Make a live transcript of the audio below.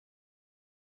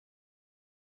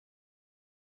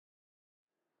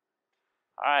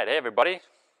All right, hey everybody.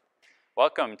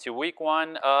 Welcome to week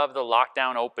 1 of the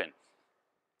Lockdown Open.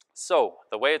 So,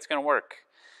 the way it's going to work,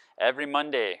 every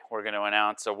Monday we're going to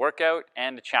announce a workout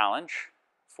and a challenge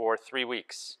for 3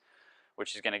 weeks,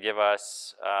 which is going to give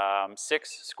us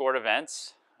 6 scored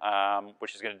events,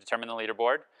 which is going to determine the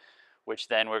leaderboard, which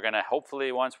then we're going to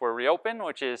hopefully, once we're reopened,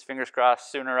 which is fingers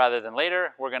crossed sooner rather than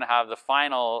later, we're going to have the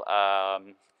final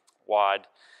WOD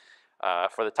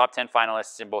for the top 10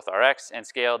 finalists in both RX and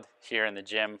Scaled here in the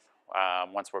gym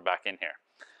once we're back in here.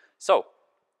 So,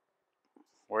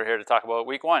 we're here to talk about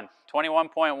week 1,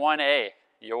 21.1A,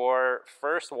 your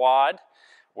first WOD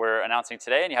we're announcing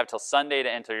today, and you have till Sunday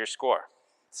to enter your score.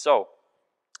 So,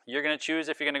 you're going to choose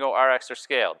if you're going to go RX or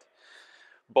Scaled.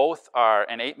 Both are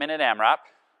an 8-minute AMRAP.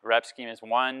 Rep scheme is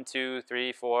 1, 2,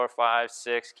 3, 4, 5,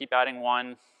 6. Keep adding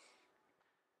 1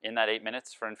 in that 8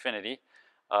 minutes for infinity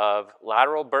of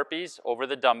lateral burpees over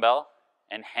the dumbbell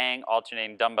and hang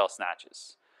alternating dumbbell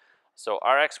snatches. So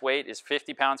RX weight is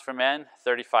 50 pounds for men,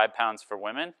 35 pounds for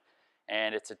women,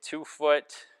 and it's a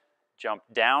 2-foot jump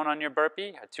down on your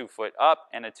burpee, a 2-foot up,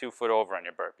 and a 2-foot over on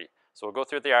your burpee. So we'll go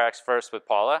through the RX first with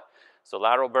Paula. So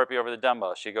lateral burpee over the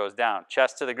dumbbell, she goes down,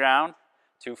 chest to the ground,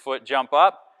 2-foot jump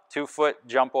up, 2-foot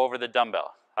jump over the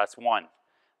dumbbell. That's 1.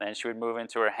 Then she would move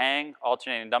into her hang,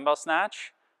 alternating dumbbell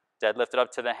snatch, deadlift it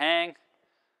up to the hang,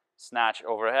 snatch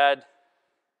overhead,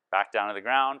 back down to the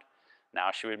ground. Now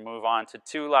she would move on to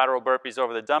 2 lateral burpees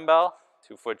over the dumbbell,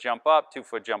 2-foot jump up,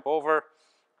 2-foot jump over,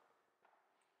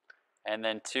 and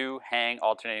then 2 hang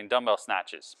alternating dumbbell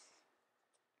snatches.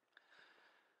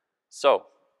 So,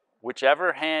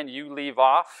 whichever hand you leave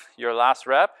off your last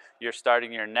rep, you're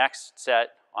starting your next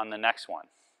set on the next one.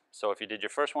 So if you did your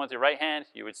first one with your right hand,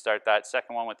 you would start that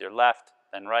second one with your left,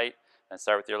 then right, then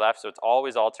start with your left. So it's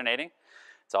always alternating.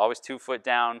 It's always 2-foot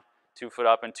down, 2-foot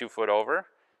up, and 2-foot over.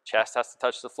 Chest has to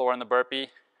touch the floor in the burpee.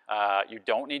 You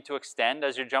don't need to extend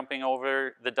as you're jumping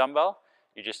over the dumbbell.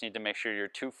 You just need to make sure your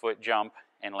 2-foot jump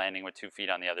and landing with 2 feet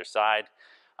on the other side.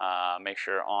 Make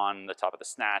sure on the top of the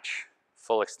snatch,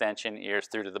 full extension, ears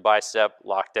through to the bicep,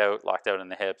 locked out in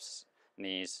the hips,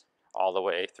 knees, all the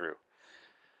way through.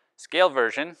 Scale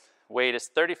version, weight is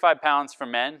 35 pounds for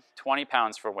men, 20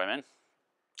 pounds for women.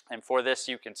 And for this,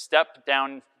 you can step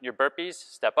down your burpees,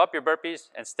 step up your burpees,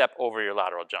 and step over your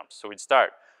lateral jumps. So we'd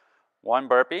start 1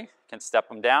 burpee, can step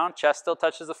them down, chest still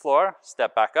touches the floor,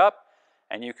 step back up,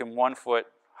 and you can 1-foot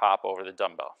hop over the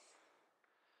dumbbell.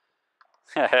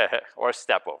 Or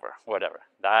step over, whatever.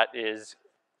 That is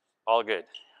all good.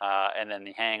 And then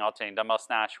the hang alternating dumbbell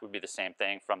snatch would be the same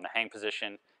thing from the hang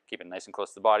position, keep it nice and close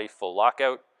to the body, full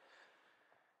lockout.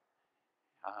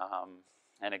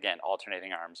 And again,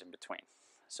 alternating arms in between.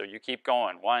 So you keep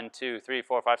going, 1, 2, 3,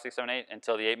 4, 5, 6, 7, 8,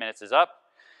 until the 8 minutes is up.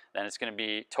 Then it's going to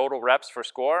be total reps for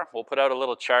score. We'll put out a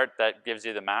little chart that gives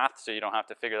you the math, so you don't have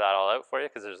to figure that all out for you,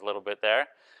 because there's a little bit there.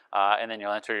 And then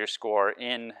you'll enter your score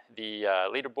in the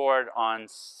leaderboard on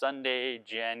Sunday,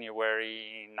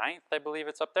 January 9th, I believe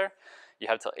it's up there. You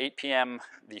have till 8 p.m.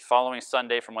 the following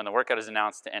Sunday from when the workout is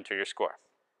announced to enter your score.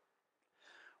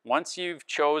 Once you've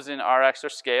chosen RX or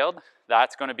Scaled,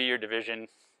 that's going to be your division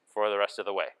for the rest of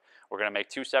the way. We're going to make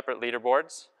 2 separate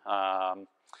leaderboards.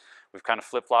 We've kind of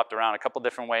flip-flopped around a couple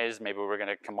different ways. Maybe we're going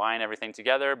to combine everything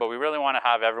together, but we really want to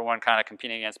have everyone kind of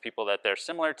competing against people that they're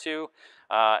similar to,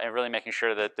 and really making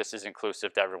sure that this is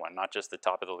inclusive to everyone, not just the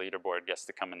top of the leaderboard gets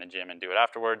to come in the gym and do it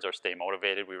afterwards or stay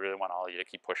motivated. We really want all of you to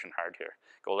keep pushing hard here.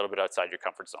 Go a little bit outside your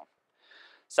comfort zone.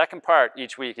 Second part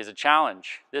each week is a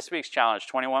challenge. This week's challenge,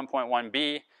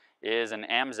 21.1B, is an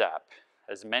AMZAP.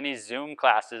 As many Zoom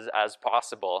classes as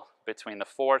possible between the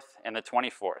 4th and the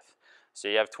 24th. So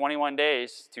you have 21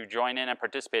 days to join in and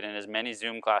participate in as many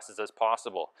Zoom classes as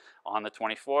possible. On the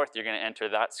 24th, you're going to enter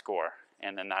that score,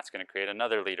 and then that's going to create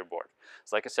another leaderboard.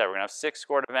 So like I said, we're going to have 6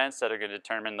 scored events that are going to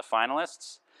determine the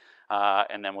finalists,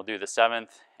 and then we'll do the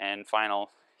 7th and final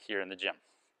here in the gym.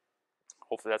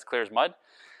 Hopefully that's clear as mud.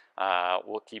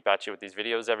 We'll keep at you with these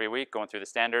videos every week, going through the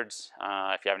standards.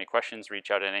 If you have any questions,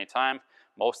 reach out at any time.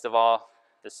 Most of all,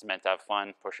 this is meant to have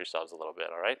fun. Push yourselves a little bit,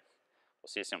 all right? We'll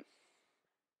see you soon.